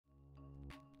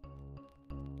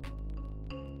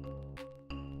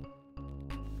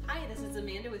this is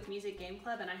Amanda with Music Game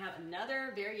Club, and I have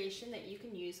another variation that you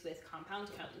can use with compound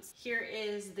cones. Here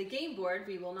is the game board.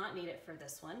 We will not need it for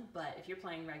this one, but if you're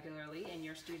playing regularly and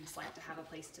your students like to have a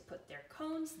place to put their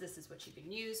cones, this is what you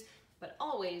can use. But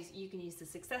always, you can use the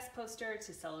success poster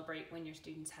to celebrate when your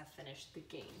students have finished the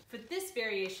game. For this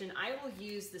variation, I will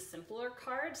use the simpler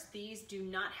cards. These do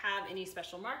not have any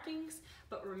special markings,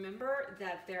 but remember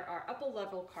that there are upper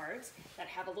level cards that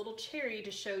have a little cherry to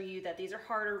show you that these are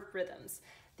harder rhythms.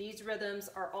 These rhythms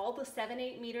are all the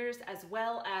 7/8 meters, as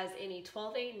well as any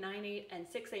 12/8, 9/8, and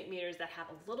 6/8 meters that have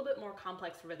a little bit more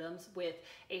complex rhythms with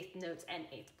eighth notes and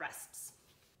eighth rests.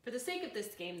 For the sake of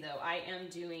this game though, I am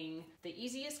doing the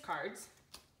easiest cards,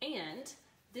 and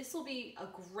this will be a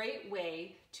great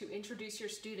way to introduce your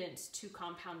students to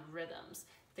compound rhythms.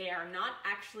 They are not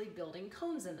actually building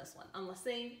cones in this one, unless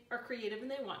they are creative and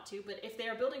they want to, but if they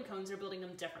are building cones, they're building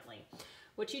them differently.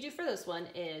 What you do for this one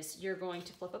is you're going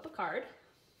to flip up a card,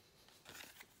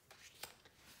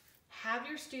 have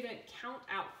your student count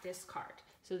out this card.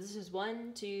 So this is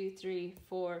 1, 2, 3,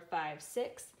 4, 5,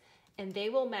 6, and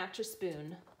they will match a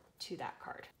spoon to that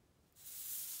card.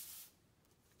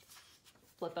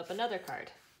 Flip up another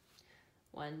card.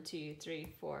 1, 2, 3,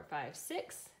 4, 5,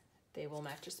 6. They will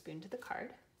match a spoon to the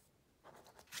card.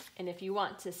 And if you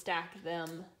want to stack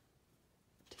them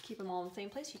to keep them all in the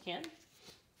same place, you can.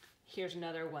 Here's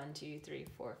another 1, 2, 3,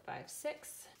 4, 5,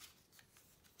 6.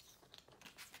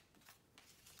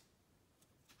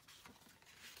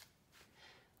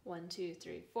 One, 2,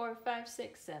 3, 4, 5,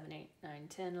 6, 7, 8, 9,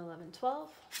 10, 11,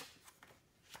 12.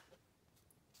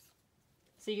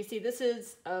 So you can see this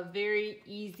is a very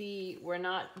easy, we're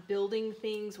not building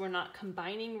things, we're not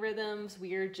combining rhythms,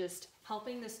 we are just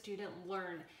helping the student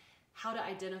learn how to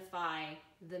identify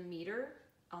the meter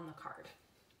on the card.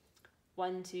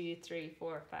 1, 2, 3,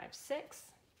 4, 5, 6.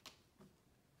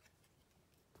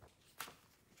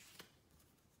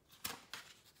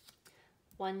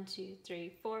 One, 2, 3,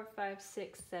 4, 5,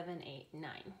 6, 7, 8,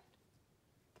 9.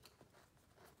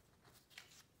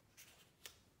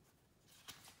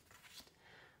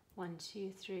 One,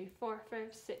 2, 3, 4,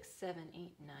 5, 6, 7,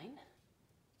 8, 9.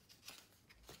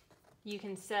 You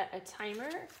can set a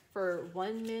timer for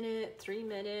 1 minute, 3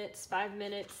 minutes, 5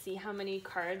 minutes, see how many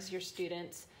cards your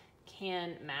students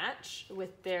can match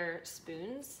with their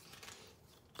spoons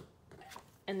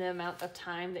and the amount of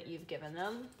time that you've given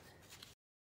them.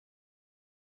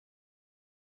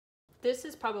 This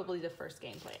is probably the first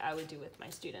gameplay I would do with my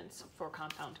students for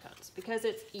compound cones because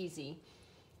it's easy.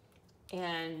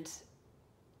 And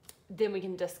then we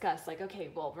can discuss like, okay,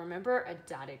 well, remember a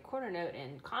dotted quarter note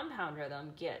in compound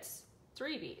rhythm gets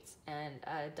 3 beats and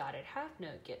a dotted half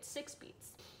note gets 6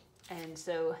 beats. And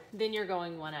so then you're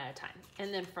going one at a time.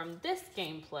 And then from this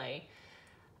gameplay,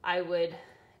 I would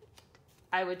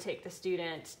take the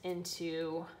student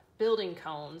into building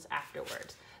cones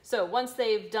afterwards. So once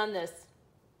they've done this,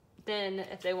 then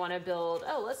if they want to build,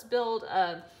 oh, let's build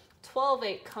a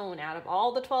 12/8 cone out of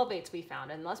all the 12/8s we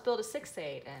found, and let's build a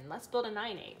 6/8, and let's build a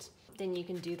 9/8. Then you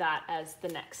can do that as the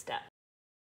next step.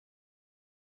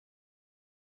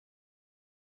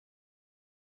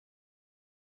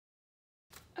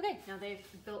 Okay, now they've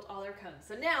built all their cones.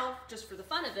 So now, just for the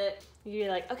fun of it, you're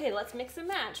like, okay, let's mix and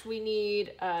match. We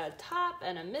need a top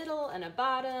and a middle and a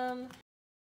bottom.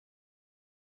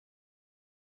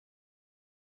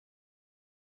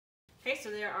 Okay,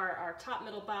 so there are our top,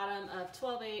 middle, bottom of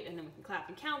 12/8, and then we can clap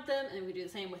and count them, and we do the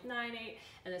same with 9/8,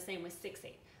 and the same with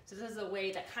 6/8. So this is a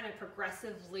way that kind of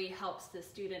progressively helps the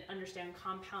student understand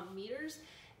compound meters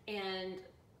and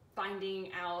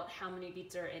finding out how many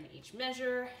beats are in each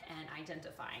measure and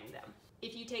identifying them.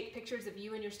 If you take pictures of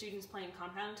you and your students playing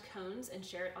compound cones and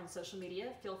share it on social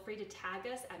media, feel free to tag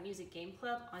us at Music Game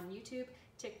Club on YouTube,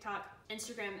 TikTok,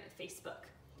 Instagram, and Facebook.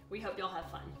 We hope y'all have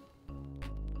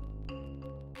fun.